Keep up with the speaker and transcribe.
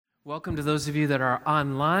Welcome to those of you that are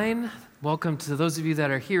online. Welcome to those of you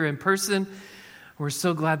that are here in person. We're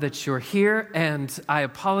so glad that you're here, and I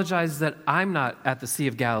apologize that I'm not at the Sea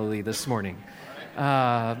of Galilee this morning.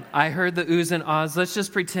 I heard the oohs and ahs. Let's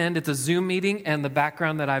just pretend it's a Zoom meeting, and the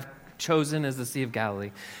background that I've chosen is the Sea of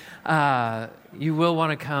Galilee. You will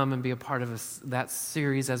want to come and be a part of that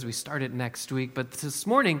series as we start it next week. But this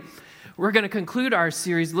morning, we're going to conclude our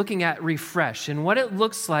series looking at refresh and what it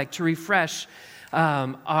looks like to refresh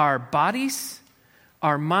our bodies,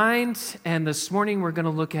 our mind, and this morning we're going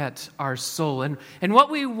to look at our soul. And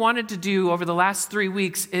what we wanted to do over the last 3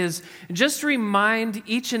 weeks is just remind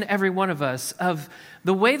each and every one of us of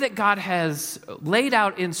the way that God has laid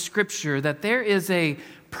out in Scripture that there is a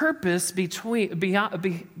purpose behind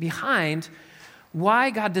why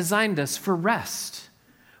God designed us for rest,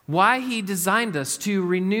 why He designed us to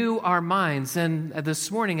renew our minds. And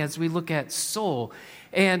this morning as we look at soul,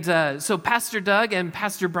 and so Pastor Doug and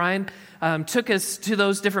Pastor Brian took us to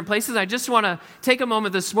those different places. I just want to take a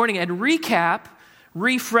moment this morning and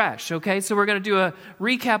refresh, okay? So we're going to do a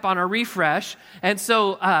recap on our refresh. And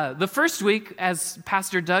so the first week, as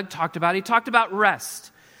Pastor Doug talked about, he talked about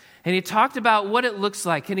rest. And he talked about what it looks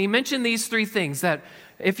like. And he mentioned these three things, that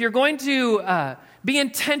if you're going to be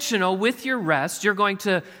intentional with your rest, you're going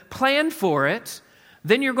to plan for it,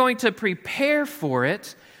 then you're going to prepare for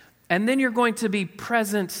it, and then you're going to be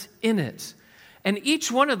present in it. And each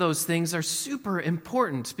one of those things are super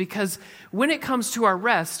important because when it comes to our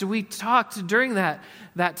rest, we talked during that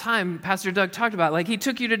time, Pastor Doug talked about, like he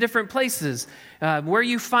took you to different places where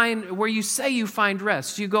you say you find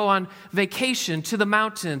rest. You go on vacation to the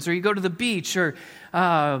mountains, or you go to the beach, or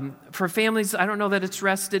for families, I don't know that it's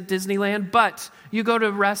rest at Disneyland, but you go to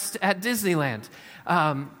rest at Disneyland.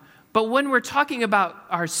 But when we're talking about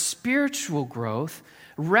our spiritual growth,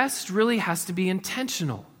 rest really has to be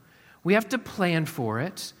intentional. We have to plan for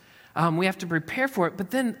it. We have to prepare for it.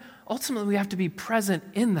 But then ultimately we have to be present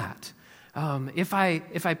in that. If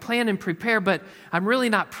I plan and prepare, but I'm really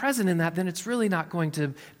not present in that, then it's really not going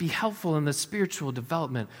to be helpful in the spiritual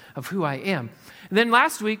development of who I am. And then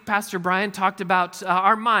last week, Pastor Brian talked about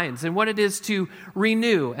our minds and what it is to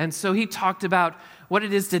renew. And so he talked about what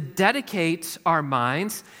it is to dedicate our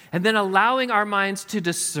minds, and then allowing our minds to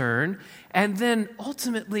discern, and then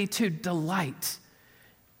ultimately to delight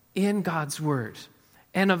in God's Word.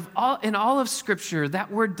 And in all of Scripture, that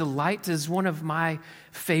word delight is one of my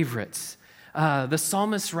favorites. The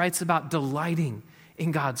psalmist writes about delighting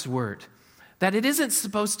in God's Word. That it isn't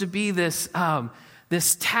supposed to be this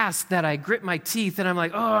task that I grit my teeth and I'm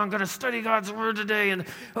like, oh, I'm going to study God's Word today, and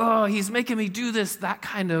oh, He's making me do this, that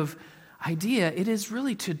kind of idea. It is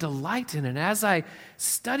really to delight in it. And as I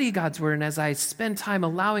study God's Word and as I spend time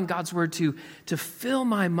allowing God's Word to fill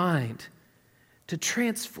my mind, to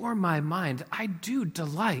transform my mind, I do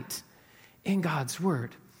delight in God's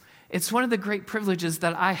Word. It's one of the great privileges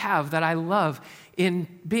that I have, that I love in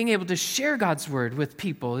being able to share God's Word with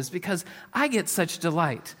people, is because I get such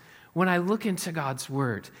delight when I look into God's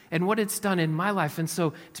Word and what it's done in my life. And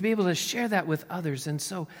so to be able to share that with others. And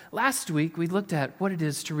so last week we looked at what it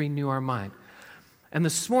is to renew our mind. And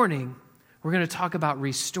this morning we're going to talk about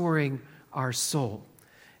restoring our soul.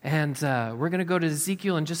 And we're going to go to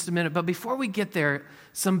Ezekiel in just a minute. But before we get there,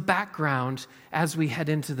 some background as we head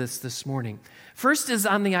into this morning. First is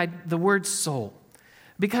on the word soul.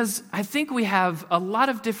 Because I think we have a lot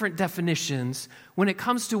of different definitions when it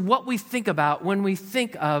comes to what we think about when we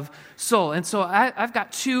think of soul. And so I've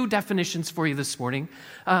got two definitions for you this morning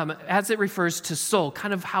as it refers to soul,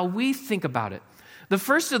 kind of how we think about it. The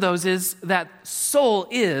first of those is that soul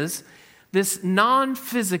is this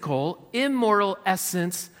non-physical, immoral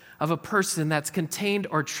essence of a person that's contained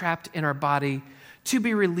or trapped in our body to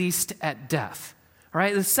be released at death. All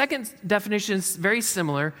right, the second definition is very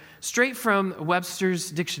similar, straight from Webster's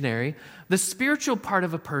dictionary. The spiritual part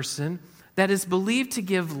of a person that is believed to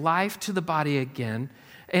give life to the body again,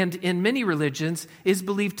 and in many religions is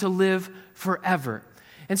believed to live forever.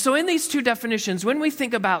 And so in these two definitions, when we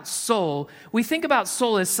think about soul, we think about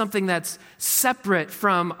soul as something that's separate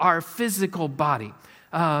from our physical body.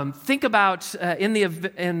 Think about in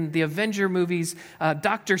the Avenger movies,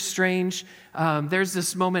 Doctor Strange. There's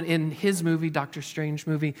this moment in his movie, Doctor Strange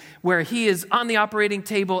movie, where he is on the operating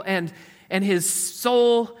table and his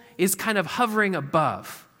soul is kind of hovering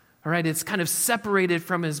above. All right, it's kind of separated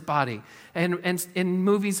from his body. And in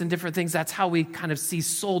movies and different things, that's how we kind of see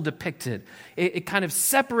soul depicted. It kind of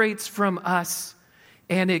separates from us,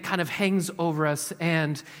 and it kind of hangs over us.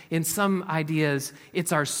 And in some ideas,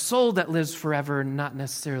 it's our soul that lives forever, not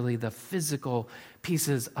necessarily the physical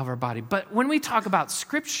pieces of our body. But when we talk about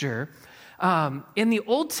Scripture, in the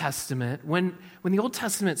Old Testament, when the Old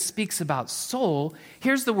Testament speaks about soul,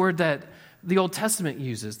 here's the word that the Old Testament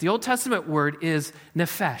uses. The Old Testament word is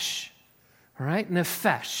nephesh. All right,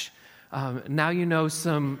 nephesh. Now you know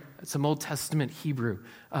some Old Testament Hebrew.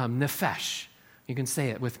 Nephesh. You can say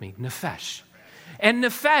it with me. Nephesh. And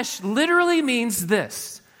nephesh literally means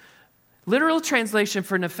this. Literal translation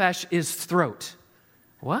for nephesh is throat.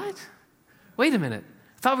 What? Wait a minute.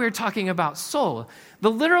 I thought we were talking about soul.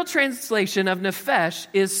 The literal translation of nephesh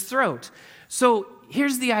is throat. So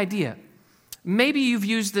here's the idea. Maybe you've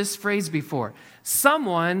used this phrase before.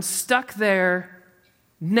 Someone stuck their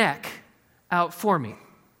neck out for me.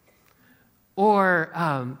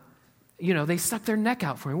 Or, they stuck their neck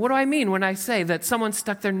out for me. What do I mean when I say that someone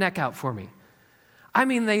stuck their neck out for me? I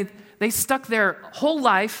mean they stuck their whole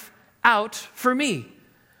life out for me.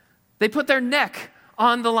 They put their neck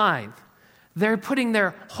on the line. They're putting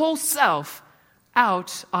their whole self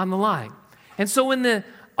out on the line. And so when the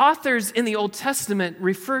authors in the Old Testament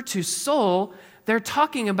refer to soul, they're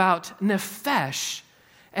talking about nephesh.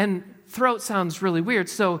 And throat sounds really weird,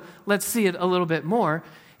 so let's see it a little bit more.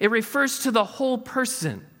 It refers to the whole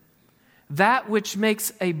person, that which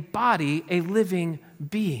makes a body a living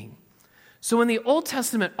being. So when the Old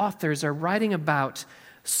Testament authors are writing about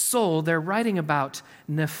soul, they're writing about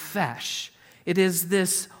nephesh. It is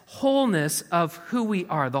this wholeness of who we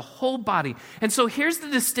are, the whole body. And so here's the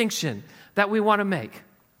distinction that we want to make.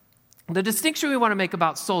 The distinction we want to make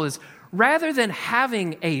about soul is rather than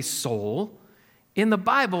having a soul, in the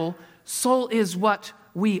Bible, soul is what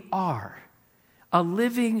we are, a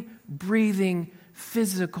living, breathing,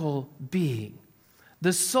 physical being.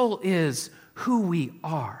 The soul is who we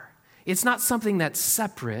are. It's not something that's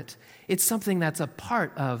separate. It's something that's a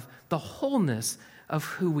part of the wholeness of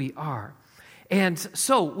who we are. And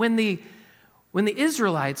so when the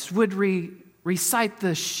Israelites would recite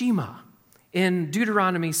the Shema in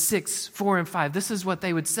Deuteronomy 6, 4, and 5, this is what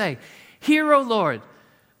they would say. Hear, O Lord,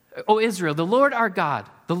 O Israel, the Lord our God,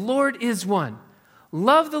 the Lord is one.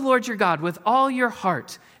 Love the Lord your God with all your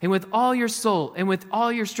heart and with all your soul and with all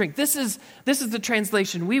your strength. This is the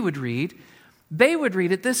translation we would read. They would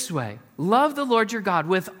read it this way. Love the Lord your God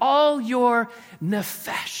with all your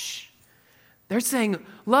nephesh. They're saying,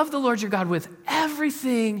 love the Lord your God with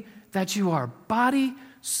everything that you are, body,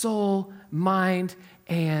 soul, mind,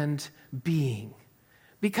 and being.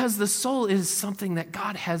 Because the soul is something that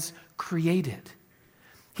God has created.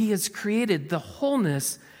 He has created the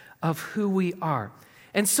wholeness of who we are.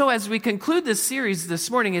 And so as we conclude this series this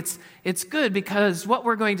morning, it's good because what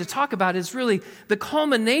we're going to talk about is really the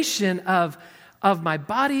culmination of my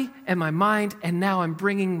body and my mind, and now I'm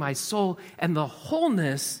bringing my soul, and the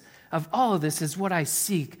wholeness of all of this is what I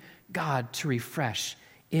seek God to refresh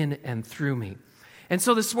in and through me. And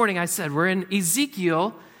so this morning I said we're in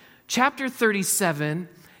Ezekiel chapter 37,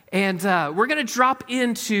 and we're going to drop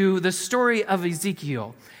into the story of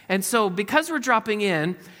Ezekiel. And so because we're dropping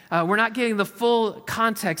in, we're not getting the full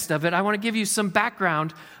context of it. I want to give you some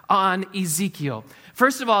background on Ezekiel.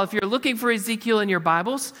 First of all, if you're looking for Ezekiel in your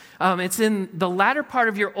Bibles, it's in the latter part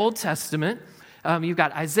of your Old Testament. You've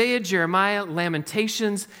got Isaiah, Jeremiah,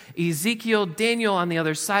 Lamentations, Ezekiel, Daniel on the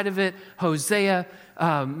other side of it, Hosea.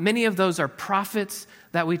 Many of those are prophets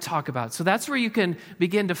that we talk about. So that's where you can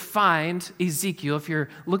begin to find Ezekiel if you're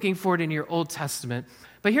looking for it in your Old Testament.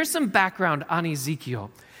 But here's some background on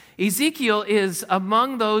Ezekiel. Ezekiel is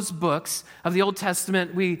among those books of the Old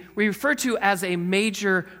Testament we refer to as a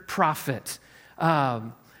major prophet.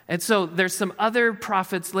 And so there's some other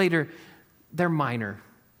prophets later, they're minor.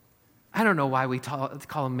 I don't know why we call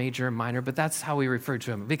them major and minor, but that's how we refer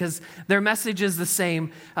to them, because their message is the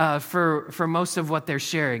same for most of what they're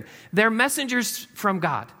sharing. They're messengers from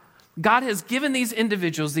God. God has given these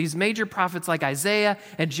individuals, these major prophets like Isaiah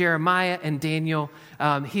and Jeremiah and Daniel,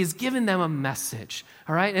 he's given them a message,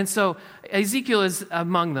 all right? And so Ezekiel is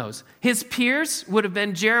among those. His peers would have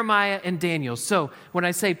been Jeremiah and Daniel. So when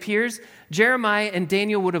I say peers, Jeremiah and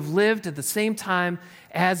Daniel would have lived at the same time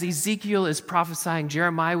as Ezekiel is prophesying.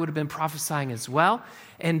 Jeremiah would have been prophesying as well.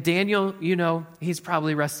 And Daniel, he's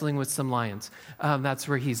probably wrestling with some lions. That's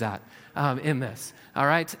where he's at in this, all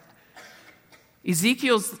right?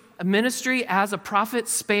 Ezekiel's ministry as a prophet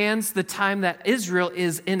spans the time that Israel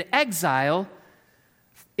is in exile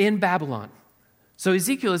in Babylon. So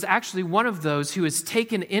Ezekiel is actually one of those who is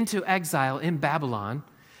taken into exile in Babylon,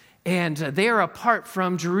 and they are apart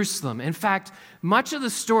from Jerusalem. In fact, much of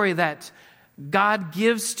the story that God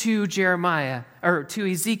gives to Jeremiah or to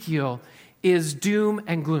Ezekiel is doom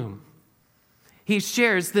and gloom. He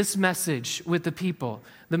shares this message with the people.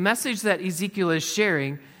 The message that Ezekiel is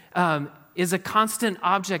sharing is a constant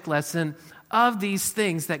object lesson of these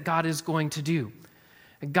things that God is going to do.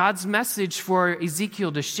 God's message for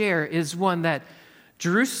Ezekiel to share is one that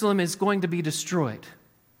Jerusalem is going to be destroyed.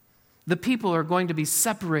 The people are going to be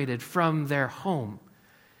separated from their home.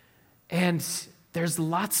 And there's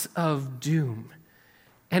lots of doom.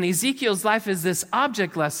 And Ezekiel's life is this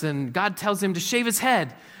object lesson. God tells him to shave his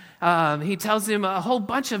head. He tells him a whole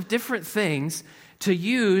bunch of different things to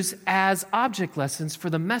use as object lessons for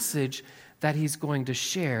the message that he's going to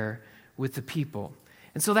share with the people.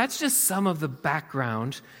 And so that's just some of the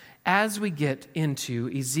background as we get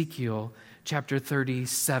into Ezekiel chapter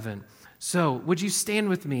 37. So would you stand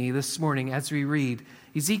with me this morning as we read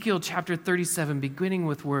Ezekiel chapter 37, beginning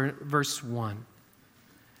with verse 1.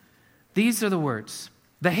 These are the words.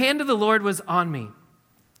 The hand of the Lord was on me,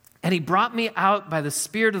 and he brought me out by the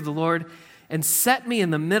Spirit of the Lord and set me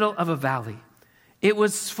in the middle of a valley. It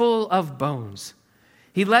was full of bones.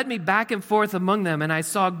 He led me back and forth among them, and I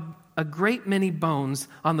saw a great many bones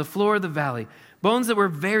on the floor of the valley, bones that were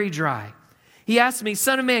very dry. He asked me,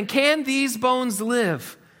 Son of man, can these bones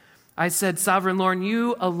live? I said, Sovereign Lord,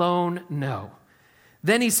 you alone know.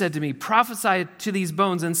 Then he said to me, prophesy to these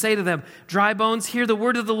bones and say to them, dry bones, hear the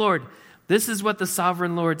word of the Lord. This is what the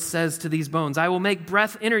Sovereign Lord says to these bones. I will make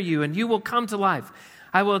breath enter you, and you will come to life.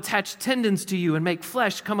 I will attach tendons to you and make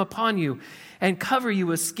flesh come upon you and cover you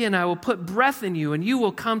with skin. I will put breath in you, and you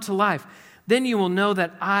will come to life. Then you will know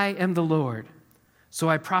that I am the Lord. So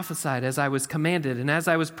I prophesied as I was commanded, and as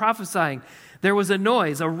I was prophesying, there was a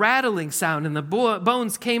noise, a rattling sound, and the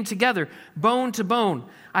bones came together, bone to bone.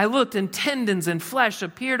 I looked, and tendons and flesh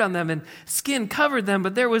appeared on them, and skin covered them,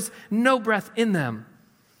 but there was no breath in them.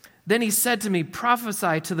 Then he said to me,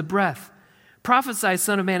 prophesy to the breath. Prophesy,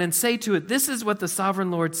 Son of man, and say to it, this is what the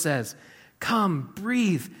Sovereign Lord says. Come,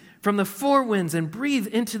 breathe from the four winds, and breathe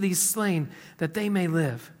into these slain, that they may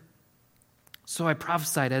live. So I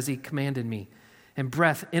prophesied as he commanded me, and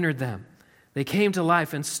breath entered them. They came to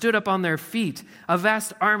life and stood up on their feet, a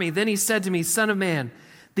vast army. Then he said to me, Son of man,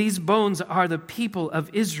 these bones are the people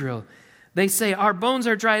of Israel. They say, our bones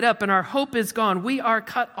are dried up, and our hope is gone. We are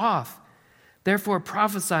cut off. Therefore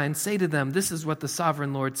prophesy and say to them, this is what the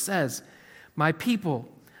Sovereign Lord says. My people,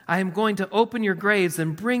 I am going to open your graves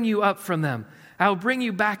and bring you up from them. I will bring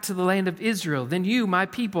you back to the land of Israel. Then you, my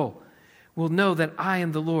people, will know that I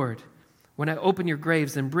am the Lord. When I open your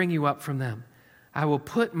graves and bring you up from them, I will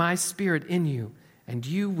put my spirit in you, and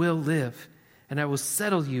you will live, and I will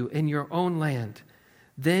settle you in your own land.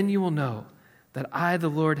 Then you will know that I, the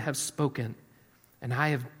Lord, have spoken, and I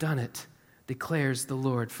have done it, declares the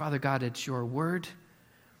Lord. Father God, it's your word.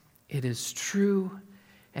 It is true,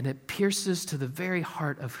 and it pierces to the very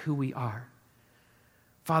heart of who we are.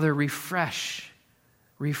 Father, refresh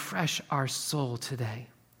our soul today.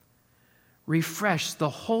 Refresh the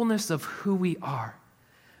wholeness of who we are,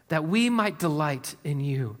 that we might delight in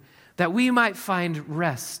you, that we might find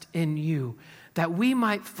rest in you, that we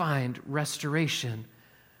might find restoration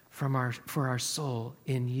for our soul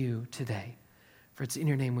in you today. For it's in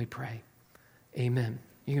your name we pray. Amen.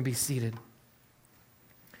 You can be seated.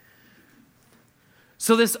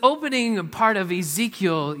 So this opening part of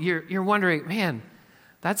Ezekiel, you're wondering, man,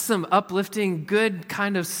 that's some uplifting, good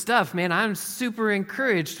kind of stuff. Man, I'm super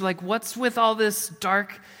encouraged. Like, what's with all this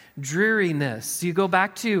dark dreariness? You go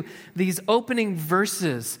back to these opening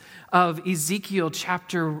verses of Ezekiel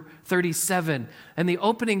chapter 37, and the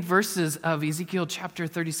opening verses of Ezekiel chapter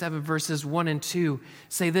 37, verses 1 and 2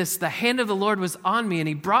 say this: the hand of the Lord was on me, and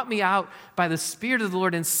he brought me out by the Spirit of the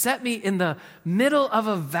Lord and set me in the middle of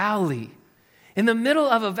a valley. In the middle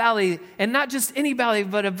of a valley, and not just any valley,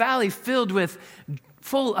 but a valley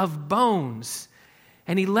full of bones.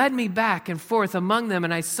 And he led me back and forth among them,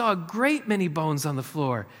 and I saw a great many bones on the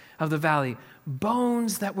floor of the valley,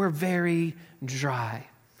 bones that were very dry.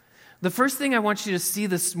 The first thing I want you to see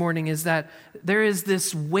this morning is that there is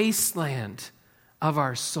this wasteland of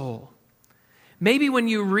our soul. Maybe when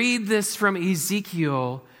you read this from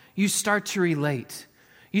Ezekiel, you start to relate.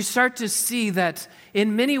 You start to see that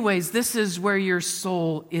in many ways, this is where your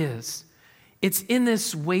soul is. It's in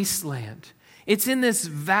this wasteland. It's in this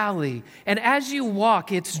valley. And as you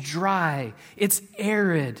walk, it's dry, it's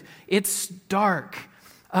arid, it's dark.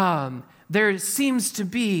 There seems to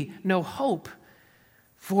be no hope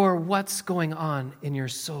for what's going on in your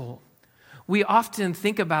soul. We often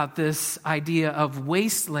think about this idea of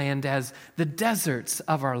wasteland as the deserts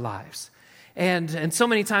of our lives. And so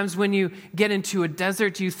many times when you get into a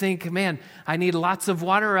desert, you think, man, I need lots of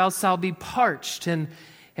water or else I'll be parched. And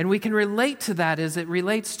we can relate to that as it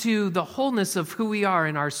relates to the wholeness of who we are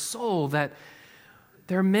in our soul, that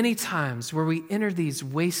there are many times where we enter these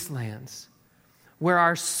wastelands where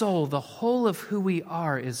our soul, the whole of who we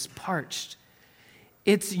are, is parched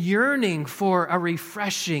It's yearning for a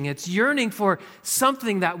refreshing. It's yearning for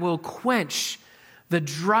something that will quench the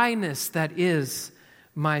dryness that is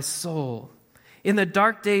my soul. In the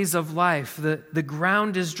dark days of life, the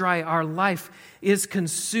ground is dry. Our life is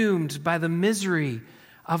consumed by the misery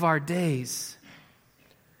of our days.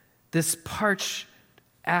 This parched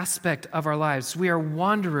aspect of our lives. We are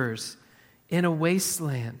wanderers in a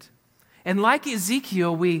wasteland. And like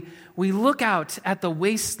Ezekiel, we look out at the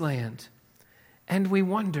wasteland and we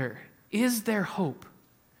wonder, is there hope?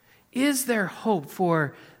 Is there hope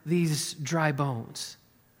for these dry bones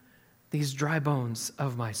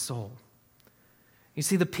of my soul? You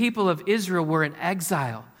see, the people of Israel were in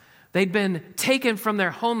exile. They'd been taken from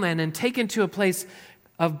their homeland and taken to a place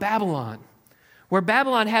of Babylon, where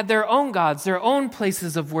Babylon had their own gods, their own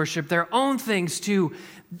places of worship, their own things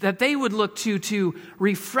that they would look to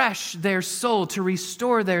refresh their soul, to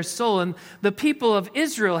restore their soul. And the people of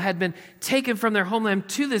Israel had been taken from their homeland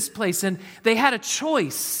to this place, and they had a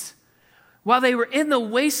choice. While they were in the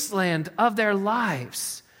wasteland of their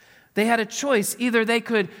lives, they had a choice. Either they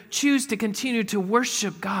could choose to continue to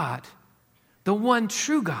worship God, the one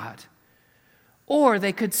true God, or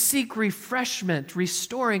they could seek refreshment,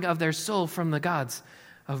 restoring of their soul from the gods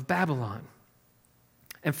of Babylon.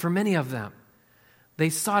 And for many of them, they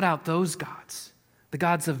sought out those gods, the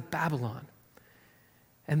gods of Babylon,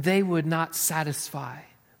 and they would not satisfy.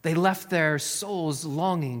 They left their souls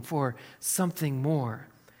longing for something more.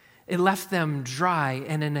 It left them dry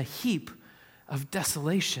and in a heap of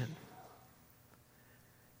desolation.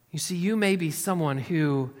 You see, you may be someone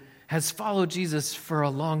who has followed Jesus for a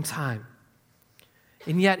long time,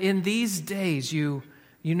 and yet in these days you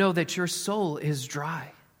know that your soul is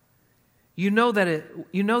dry. You know that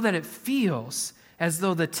it feels as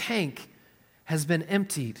though the tank has been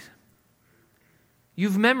emptied.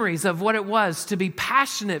 You've memories of what it was to be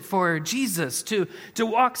passionate for Jesus, to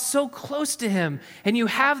walk so close to him. And you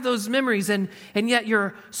have those memories, and yet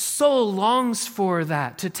your soul longs for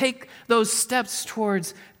that, to take those steps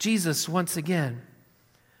towards Jesus once again.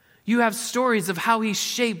 You have stories of how he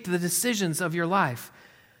shaped the decisions of your life.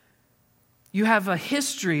 You have a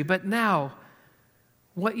history, but now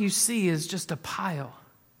what you see is just a pile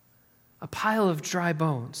of dry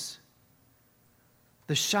bones.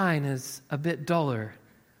 The shine is a bit duller,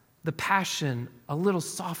 the passion a little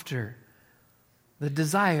softer, the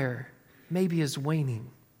desire maybe is waning,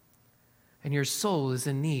 and your soul is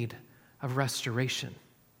in need of restoration.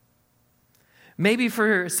 Maybe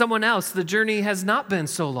for someone else, the journey has not been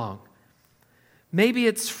so long. Maybe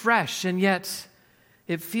it's fresh, and yet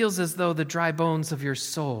it feels as though the dry bones of your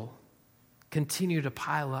soul continue to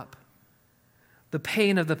pile up. The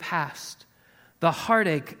pain of the past, the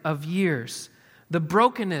heartache of years, the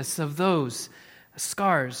brokenness of those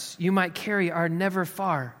scars you might carry are never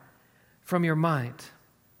far from your mind.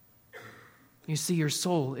 You see, your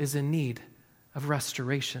soul is in need of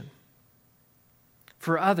restoration.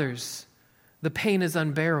 For others, the pain is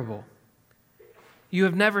unbearable. You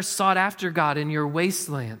have never sought after God in your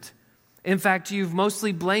wasteland. In fact, you've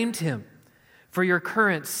mostly blamed him for your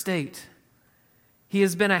current state. He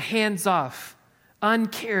has been a hands-off,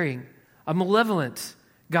 uncaring, a malevolent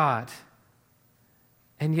God.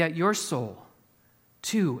 And yet your soul,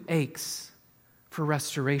 too, aches for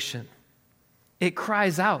restoration. It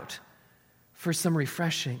cries out for some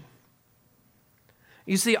refreshing.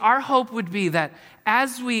 You see, our hope would be that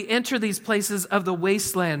as we enter these places of the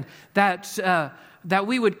wasteland, that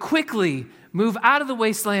we would quickly move out of the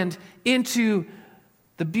wasteland into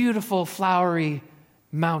the beautiful, flowery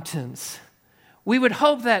mountains. We would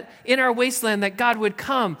hope that in our wasteland that God would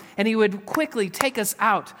come and he would quickly take us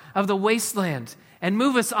out of the wasteland and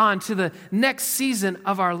move us on to the next season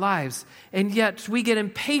of our lives. And yet we get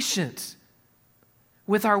impatient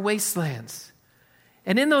with our wastelands.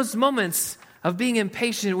 And in those moments of being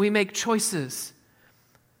impatient, we make choices.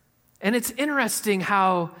 And it's interesting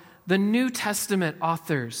how the New Testament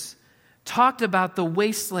authors talked about the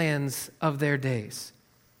wastelands of their days.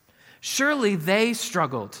 Surely they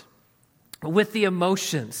struggled with the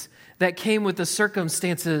emotions that came with the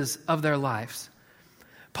circumstances of their lives.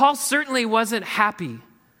 Paul certainly wasn't happy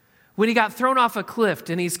when he got thrown off a cliff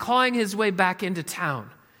and he's clawing his way back into town.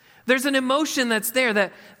 There's an emotion that's there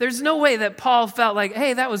that there's no way that Paul felt like,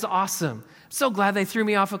 hey, that was awesome. I'm so glad they threw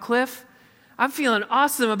me off a cliff. I'm feeling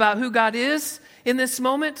awesome about who God is in this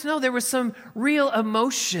moment. No, there was some real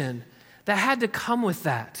emotion that had to come with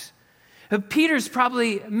that. Peter's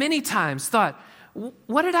probably many times thought,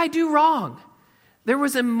 what did I do wrong? There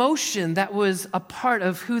was emotion that was a part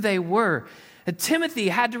of who they were. Timothy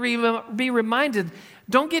had to be reminded,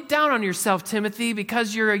 don't get down on yourself, Timothy,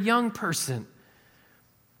 because you're a young person.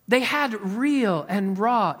 They had real and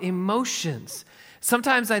raw emotions.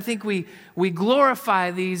 Sometimes I think we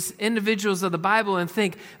glorify these individuals of the Bible and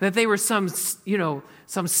think that they were some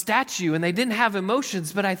statue and they didn't have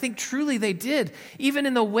emotions, but I think truly they did. Even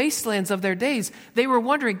in the wastelands of their days, they were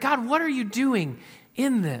wondering, God, what are you doing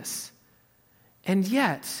in this? And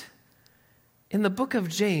yet, in the book of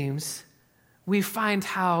James, we find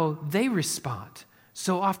how they respond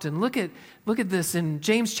so often. Look at this in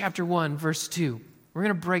James chapter 1, verse 2. We're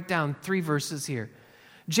going to break down 3 verses here.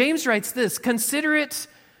 James writes this, "Consider it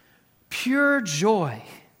pure joy,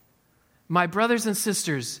 my brothers and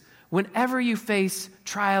sisters, whenever you face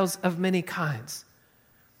trials of many kinds."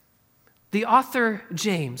 The author,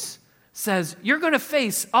 James, says, you're going to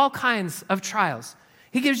face all kinds of trials.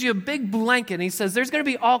 He gives you a big blanket, and he says there's going to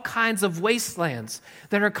be all kinds of wastelands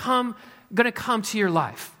that are going to come to your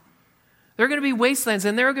life. There are going to be wastelands,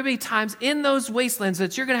 and there are going to be times in those wastelands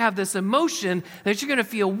that you're going to have this emotion that you're going to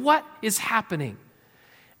feel, what is happening?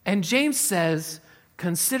 And James says,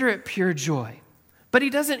 consider it pure joy. But he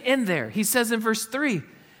doesn't end there. He says in verse 3,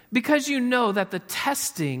 because you know that the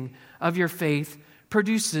testing of your faith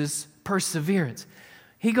produces perseverance.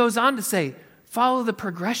 He goes on to say, follow the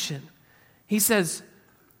progression. He says,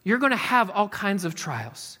 you're going to have all kinds of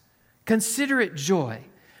trials. Consider it joy.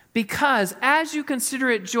 Because as you consider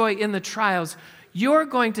it joy in the trials, you're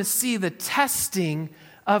going to see the testing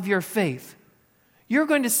of your faith. You're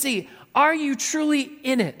going to see, are you truly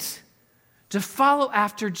in it to follow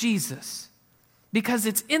after Jesus? Because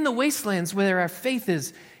it's in the wastelands where our faith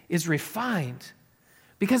is refined.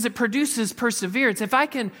 Because it produces perseverance. If I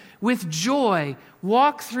can, with joy,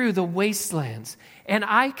 walk through the wastelands and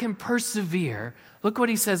I can persevere, look what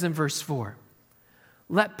he says in verse 4.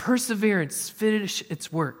 Let perseverance finish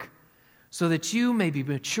its work so that you may be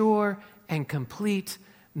mature and complete,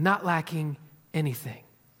 not lacking anything.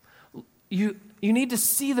 You need to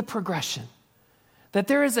see the progression, that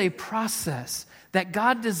there is a process that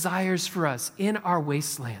God desires for us in our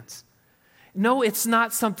wastelands. No, it's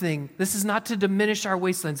not something, this is not to diminish our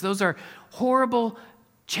wastelands. Those are horrible,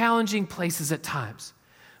 challenging places at times.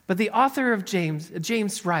 But the author of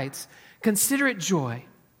James writes, consider it joy,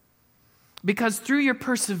 because through your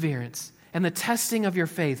perseverance and the testing of your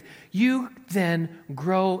faith, you then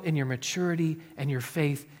grow in your maturity and your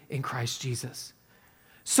faith in Christ Jesus.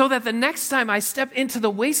 So that the next time I step into the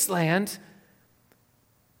wasteland,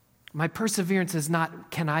 my perseverance is not,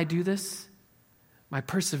 can I do this? My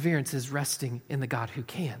perseverance is resting in the God who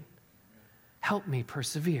can. Help me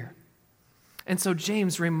persevere. And so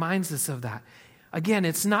James reminds us of that. Again,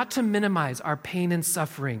 it's not to minimize our pain and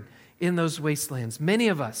suffering in those wastelands. Many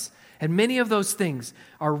of us, and many of those things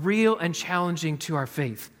are real and challenging to our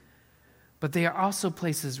faith. But they are also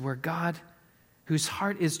places where God, whose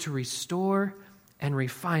heart is to restore and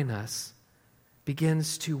refine us,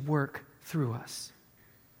 begins to work through us.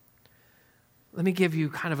 Let me give you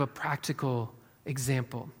kind of a practical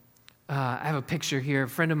example. I have a picture here, a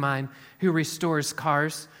friend of mine who restores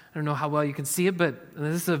cars. I don't know how well you can see it, but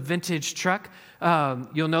this is a vintage truck.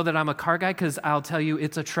 You'll know that I'm a car guy because I'll tell you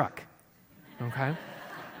it's a truck. Okay?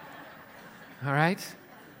 All right?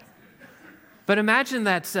 But imagine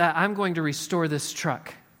that I'm going to restore this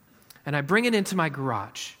truck, and I bring it into my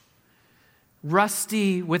garage.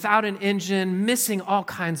 Rusty, without an engine, missing all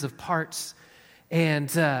kinds of parts,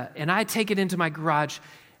 and I take it into my garage.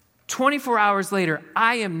 24 hours later,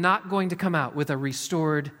 I am not going to come out with a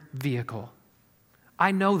restored vehicle.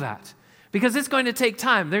 I know that because it's going to take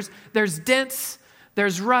time. There's dents,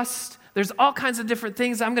 there's rust, there's all kinds of different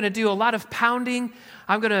things. I'm going to do a lot of pounding.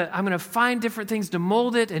 I'm going to find different things to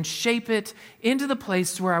mold it and shape it into the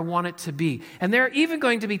place where I want it to be. And there are even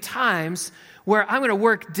going to be times where I'm going to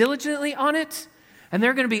work diligently on it, and there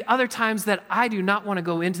are going to be other times that I do not want to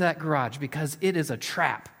go into that garage because it is a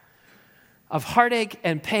trap of heartache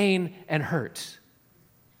and pain and hurt.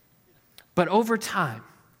 But over time,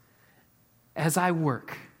 as I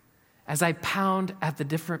work, as I pound at the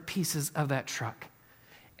different pieces of that truck,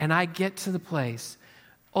 and I get to the place,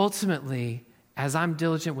 ultimately, as I'm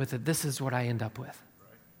diligent with it, this is what I end up with.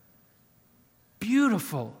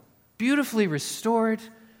 Beautiful, beautifully restored,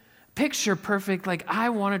 picture perfect, like I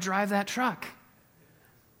want to drive that truck,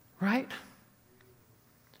 right?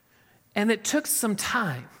 And it took some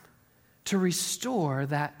time to restore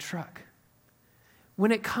that truck.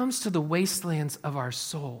 When it comes to the wastelands of our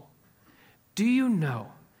soul, do you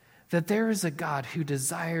know that there is a God who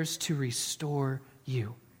desires to restore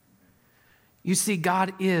you? You see,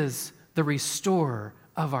 God is the restorer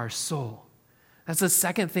of our soul. That's the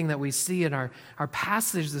second thing that we see in our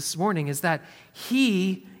passage this morning, is that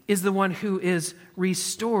He is the one who is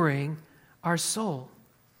restoring our soul.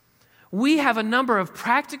 we have a number of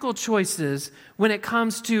practical choices when it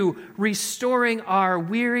comes to restoring our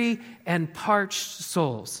weary and parched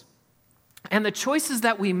souls. And the choices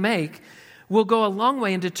that we make will go a long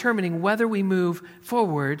way in determining whether we move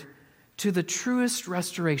forward to the truest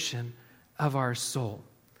restoration of our soul.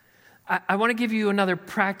 I want to give you another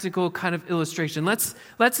practical kind of illustration. Let's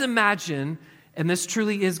imagine, and this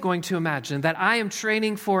truly is going to imagine, that I am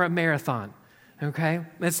training for a marathon. Okay?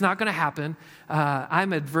 It's not going to happen.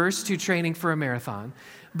 I'm adverse to training for a marathon.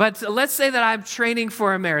 But let's say that I'm training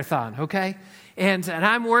for a marathon, okay? And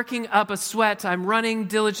I'm working up a sweat. I'm running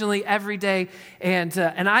diligently every day. And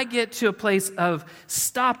I get to a place of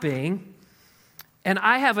stopping. And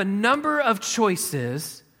I have a number of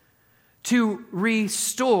choices to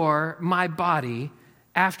restore my body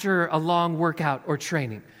after a long workout or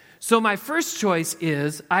training. So my first choice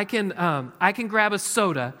is I can grab a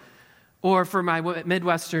soda, or for my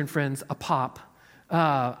Midwestern friends, a pop.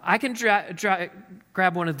 I can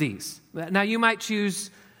grab one of these. Now, you might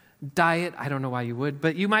choose diet. I don't know why you would,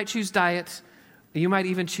 but you might choose diet. You might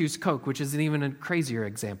even choose Coke, which is an even a crazier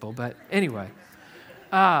example. But anyway,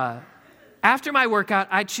 after my workout,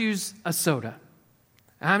 I choose a soda.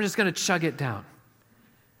 And I'm just going to chug it down.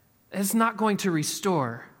 It's not going to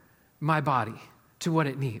restore my body to what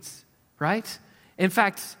it needs, right? In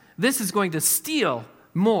fact, this is going to steal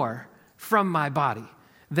more from my body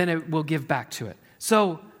than it will give back to it.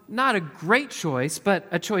 So not a great choice, but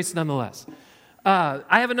a choice nonetheless. I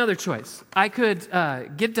have another choice. I could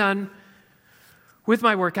get done with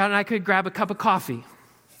my workout and I could grab a cup of coffee.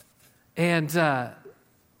 And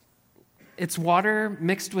it's water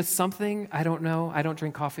mixed with something. I don't know. I don't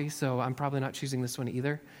drink coffee, so I'm probably not choosing this one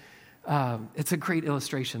either. It's a great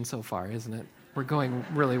illustration so far, isn't it? We're going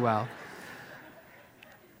really well.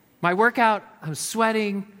 My workout, I'm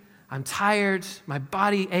sweating. I'm tired, my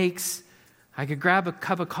body aches. I could grab a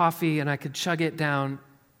cup of coffee and I could chug it down.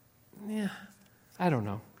 Yeah, I don't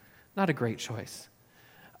know. Not a great choice.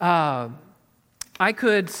 I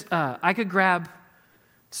could grab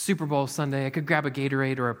Super Bowl Sunday. I could grab a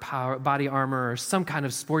Gatorade or a Body Armor or some kind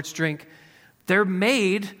of sports drink. They're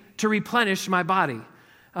made to replenish my body.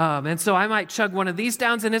 And so I might chug one of these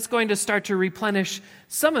down and it's going to start to replenish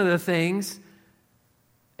some of the things.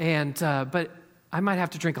 But I might have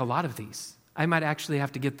to drink a lot of these. I might actually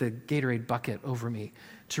have to get the Gatorade bucket over me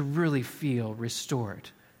to really feel restored.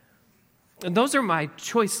 And those are my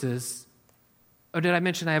choices. Oh, did I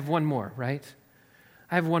mention I have one more, right?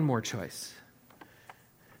 I have one more choice.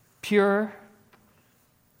 Pure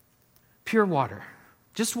water.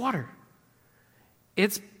 Just water.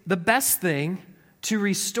 It's the best thing to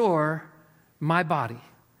restore my body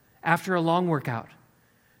after a long workout,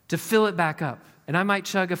 to fill it back up. And I might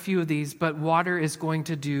chug a few of these, but water is going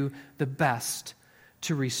to do the best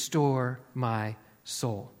to restore my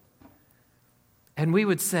soul. And we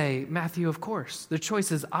would say, Matthew, of course, the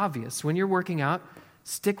choice is obvious. When you're working out,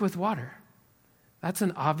 stick with water. That's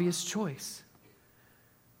an obvious choice.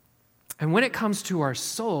 And when it comes to our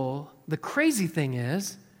soul, the crazy thing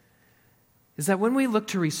is that when we look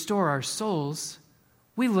to restore our souls,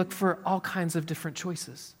 we look for all kinds of different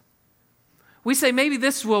choices. We say, maybe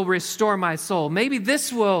this will restore my soul. Maybe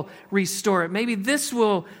this will restore it. Maybe this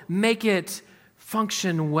will make it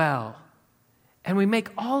function well. And we make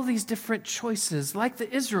all these different choices like the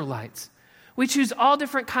Israelites. We choose all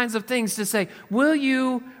different kinds of things to say, will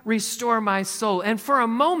you restore my soul? And for a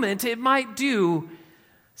moment, it might do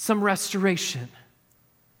some restoration.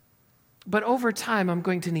 But over time, I'm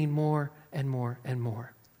going to need more and more and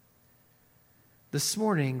more. This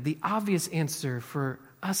morning, the obvious answer for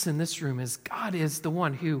us in this room is God is the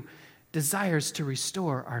one who desires to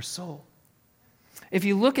restore our soul. If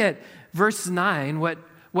you look at verse 9,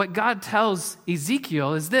 what God tells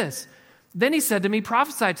Ezekiel is this. Then he said to me,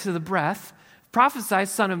 prophesy to the breath, prophesy,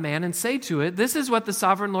 son of man, and say to it, this is what the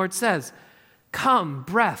sovereign Lord says. Come,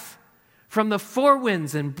 breath, from the four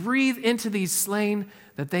winds and breathe into these slain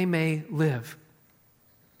that they may live.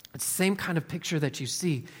 It's the same kind of picture that you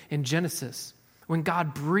see in Genesis when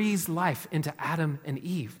God breathes life into Adam and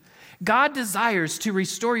Eve. God desires to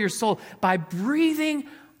restore your soul by breathing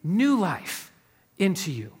new life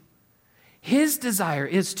into you. His desire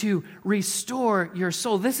is to restore your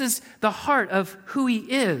soul. This is the heart of who he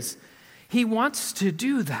is. He wants to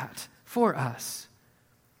do that for us.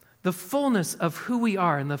 The fullness of who we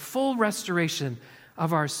are and the full restoration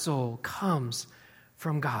of our soul comes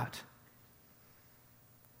from God.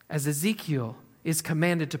 As Ezekiel is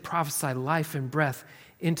commanded to prophesy life and breath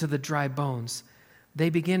into the dry bones, they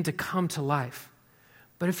begin to come to life.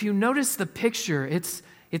 But if you notice the picture,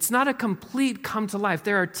 it's not a complete come to life.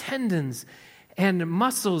 There are tendons and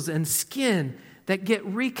muscles and skin that get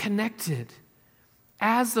reconnected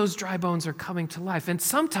as those dry bones are coming to life. And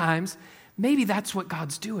sometimes, maybe that's what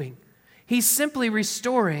God's doing. He's simply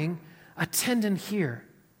restoring a tendon here,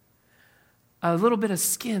 a little bit of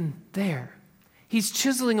skin there. He's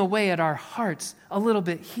chiseling away at our hearts a little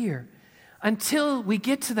bit here until we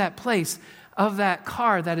get to that place of that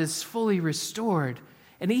car that is fully restored.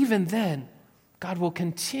 And even then, God will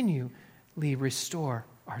continually restore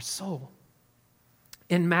our soul.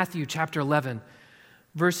 In Matthew chapter 11,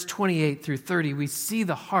 verse 28 through 30, we see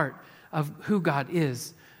the heart of who God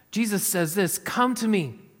is. Jesus says this, "Come to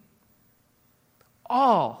me,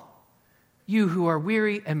 all you who are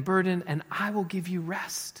weary and burdened, and I will give you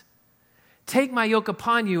rest. Take my yoke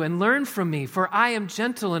upon you and learn from me, for I am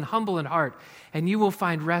gentle and humble in heart, and you will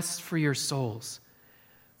find rest for your souls.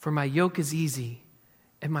 For my yoke is easy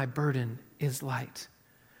and my burden is light."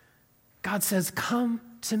 God says, come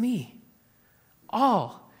to me.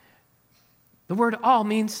 All. The word all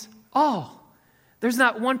means all. There's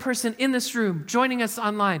not one person in this room joining us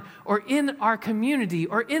online or in our community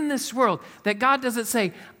or in this world that God doesn't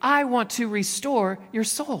say, I want to restore your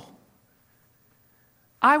soul.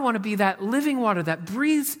 I want to be that living water that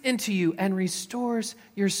breathes into you and restores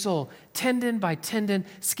your soul, tendon by tendon,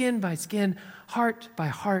 skin by skin, heart by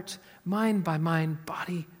heart, mind by mind,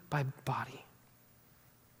 body by body.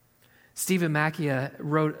 Stephen Macchia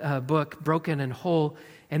wrote a book, Broken and Whole,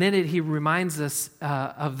 and in it he reminds us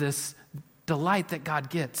of this delight that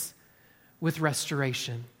God gets with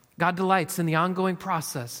restoration. God delights in the ongoing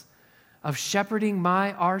process of shepherding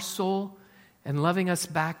our soul and loving us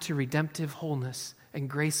back to redemptive wholeness and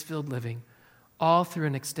grace-filled living, all through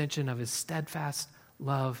an extension of his steadfast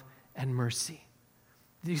love and mercy.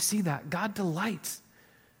 Do you see that? God delights.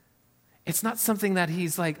 It's not something that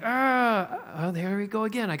he's like, oh, there we go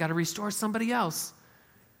again. I got to restore somebody else.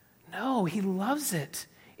 No, he loves it.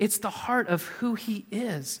 It's the heart of who he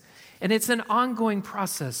is. And it's an ongoing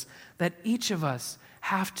process that each of us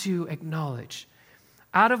have to acknowledge.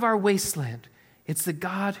 Out of our wasteland, it's the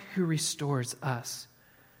God who restores us.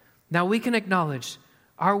 Now we can acknowledge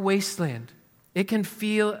our wasteland. It can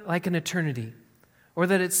feel like an eternity, or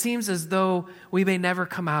that it seems as though we may never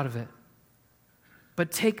come out of it.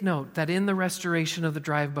 But take note that in the restoration of the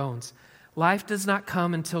dry bones, life does not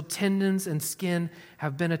come until tendons and skin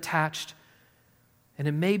have been attached. And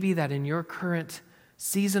it may be that in your current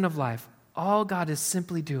season of life, all God is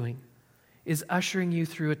simply doing is ushering you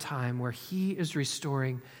through a time where he is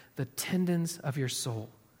restoring the tendons of your soul.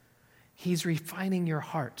 He's refining your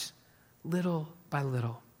heart little by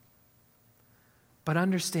little. But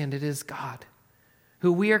understand it is God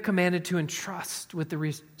who we are commanded to entrust with the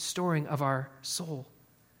restoring of our soul.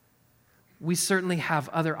 We certainly have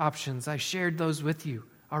other options. I shared those with you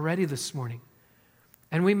already this morning.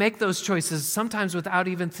 And we make those choices sometimes without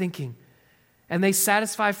even thinking. And they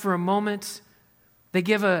satisfy for a moment. They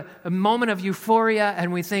give a moment of euphoria,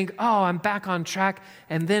 and we think, oh, I'm back on track.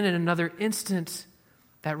 And then in another instant,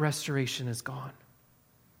 that restoration is gone.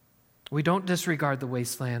 We don't disregard the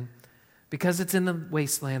wasteland, because it's in the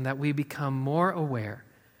wasteland that we become more aware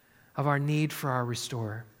of our need for our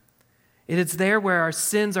restorer. It is there where our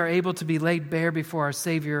sins are able to be laid bare before our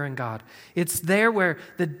Savior and God. It's there where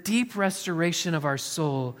the deep restoration of our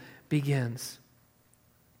soul begins.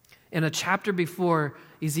 In a chapter before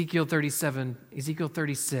Ezekiel 37, Ezekiel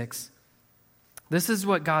 36, this is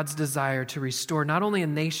what God's desire to restore not only a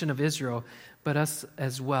nation of Israel, but us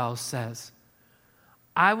as well says.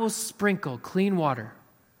 I will sprinkle clean water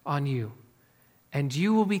on you, and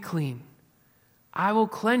you will be clean. I will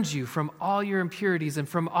cleanse you from all your impurities and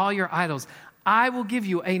from all your idols. I will give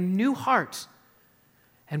you a new heart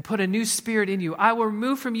and put a new spirit in you. I will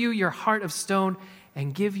remove from you your heart of stone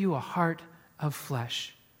and give you a heart of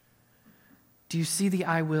flesh. Do you see the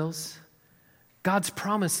I wills? God's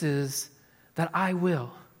promise is that I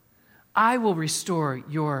will. I will restore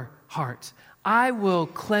your heart. I will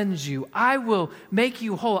cleanse you. I will make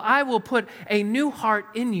you whole. I will put a new heart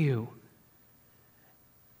in you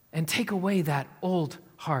and take away that old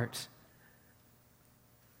heart.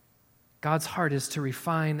 God's heart is to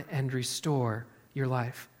refine and restore your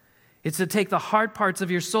life. It's to take the hard parts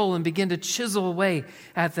of your soul and begin to chisel away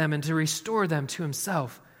at them and to restore them to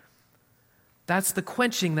himself. That's the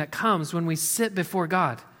quenching that comes when we sit before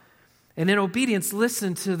God and in obedience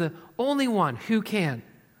listen to the only one who can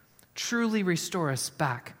truly restore us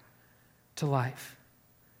back to life.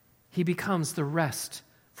 He becomes the rest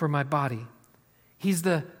for my body. He's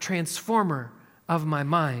the transformer of my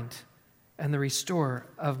mind and the restorer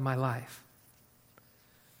of my life.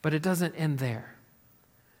 But it doesn't end there.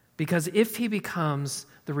 Because if he becomes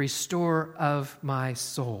the restorer of my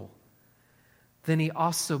soul, then he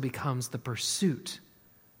also becomes the pursuit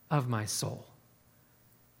of my soul.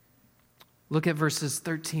 Look at verses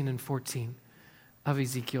 13 and 14 of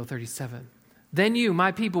Ezekiel 37. Then you,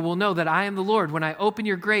 my people, will know that I am the Lord when I open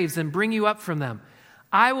your graves and bring you up from them.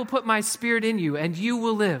 I will put my spirit in you, and you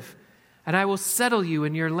will live, and I will settle you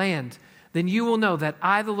in your land. Then you will know that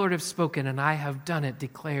I, the Lord, have spoken, and I have done it,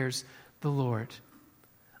 declares the Lord.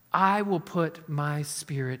 I will put my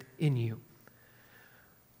spirit in you.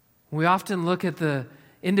 We often look at the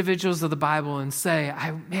individuals of the Bible and say,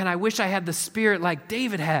 I wish I had the spirit like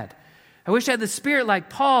David had. I wish I had the spirit like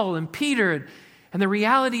Paul and Peter. And the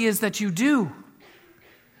reality is that you do.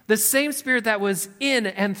 The same spirit that was in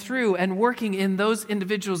and through and working in those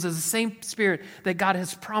individuals is the same spirit that God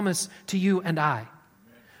has promised to you and I.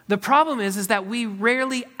 The problem is that we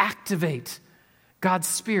rarely activate God's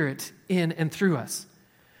spirit in and through us.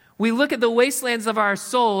 We look at the wastelands of our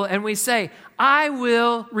soul and we say, I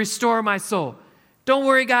will restore my soul. Don't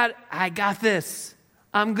worry, God, I got this.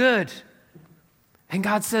 I'm good. And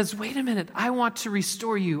God says, wait a minute, I want to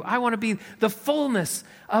restore you. I want to be the fullness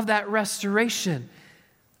of that restoration.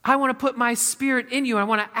 I want to put my spirit in you. I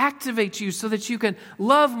want to activate you so that you can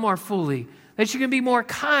love more fully, that you can be more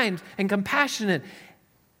kind and compassionate,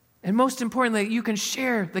 and most importantly, you can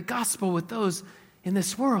share the gospel with those in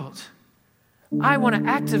this world. I want to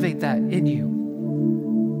activate that in you.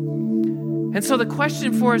 And so the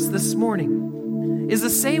question for us this morning is the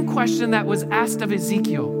same question that was asked of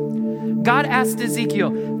Ezekiel. God asked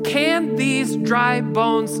Ezekiel, can these dry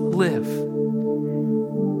bones live?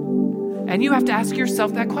 And you have to ask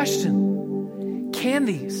yourself that question. Can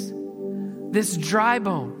this dry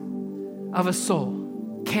bone of a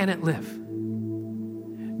soul, can it live?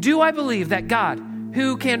 Do I believe that God,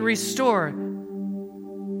 who can restore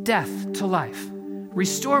death to life,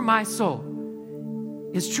 restore my soul,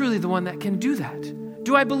 is truly the one that can do that?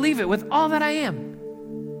 Do I believe it with all that I am?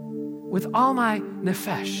 With all my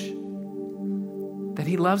nefesh? That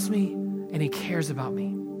he loves me and he cares about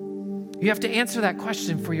me? You have to answer that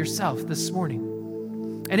question for yourself this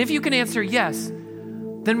morning. And if you can answer yes,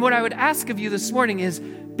 then what I would ask of you this morning is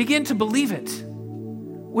begin to believe it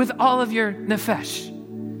with all of your nefesh,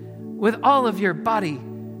 with all of your body,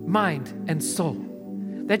 mind, and soul.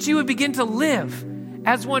 That you would begin to live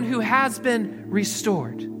as one who has been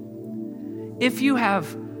restored. If you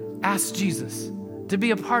have asked Jesus to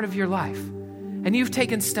be a part of your life and you've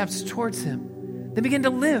taken steps towards him, then begin to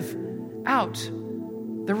live out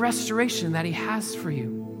the restoration that he has for you.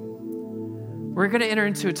 We're going to enter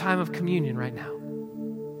into a time of communion right now.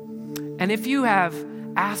 And if you have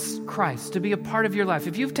asked Christ to be a part of your life,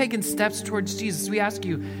 if you've taken steps towards Jesus, we ask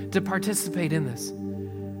you to participate in this.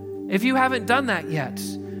 If you haven't done that yet,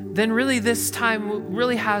 then really this time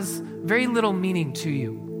really has very little meaning to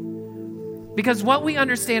you. Because what we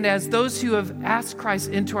understand as those who have asked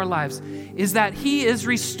Christ into our lives is that he is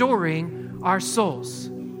restoring our souls.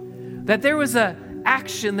 That there was an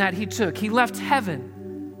action that he took. He left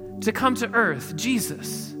heaven to come to earth,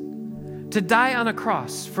 Jesus, to die on a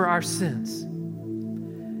cross for our sins.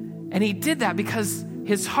 And he did that because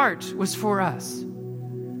his heart was for us.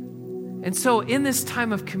 And so in this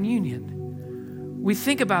time of communion, we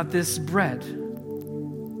think about this bread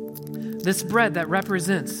that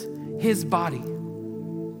represents his body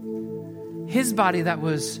that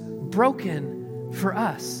was broken for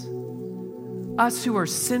us who are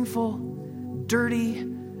sinful, dirty,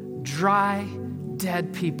 dry,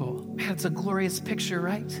 dead people. Man, it's a glorious picture,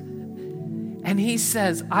 right? And he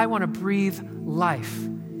says, I want to breathe life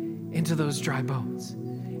into those dry bones.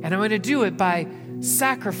 And I'm going to do it by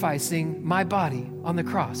sacrificing my body on the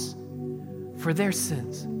cross for their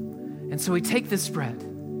sins. And so we take this bread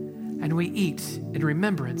and we eat in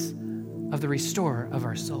remembrance of the restorer of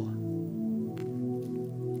our soul.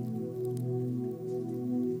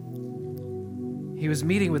 He was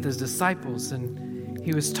meeting with his disciples and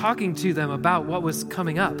he was talking to them about what was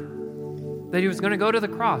coming up. That he was going to go to the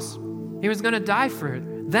cross. He was going to die for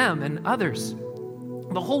them and others,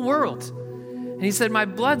 the whole world. And he said, my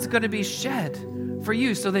blood's going to be shed for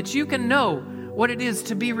you so that you can know what it is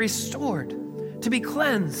to be restored, to be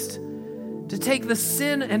cleansed, to take the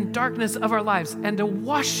sin and darkness of our lives and to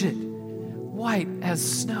wash it white as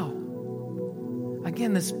snow.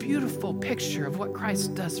 Again, this beautiful picture of what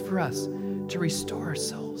Christ does for us to restore our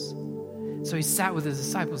souls. So he sat with his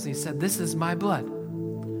disciples and he said, this is my blood.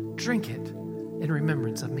 Drink it in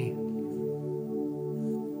remembrance of me.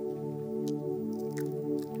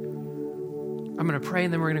 I'm going to pray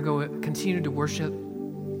and then we're going to go continue to worship.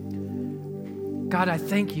 God, I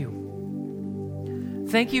thank you.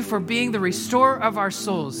 Thank you for being the restorer of our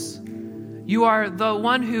souls. You are the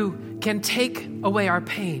one who can take away our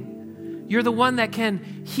pain. You're the one that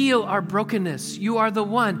can heal our brokenness. You are the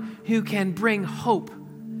one who can bring hope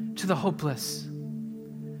to the hopeless.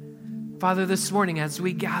 Father, this morning as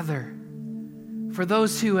we gather, for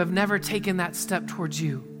those who have never taken that step towards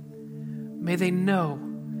you, may they know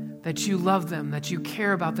that you love them, that you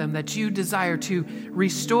care about them, that you desire to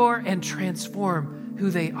restore and transform who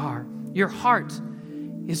they are. Your heart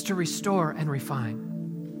is to restore and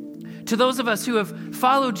refine. To those of us who have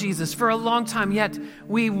followed Jesus for a long time, yet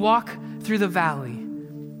we walk through the valley.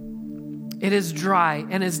 It is dry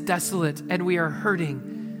and is desolate, and we are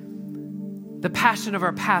hurting. The passion of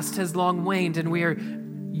our past has long waned, and we are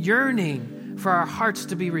yearning for our hearts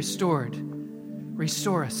to be restored.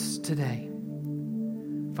 Restore us today.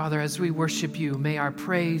 Father, as we worship you, may our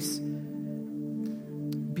praise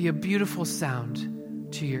be a beautiful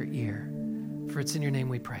sound to your ear. For it's in your name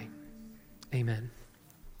we pray. Amen.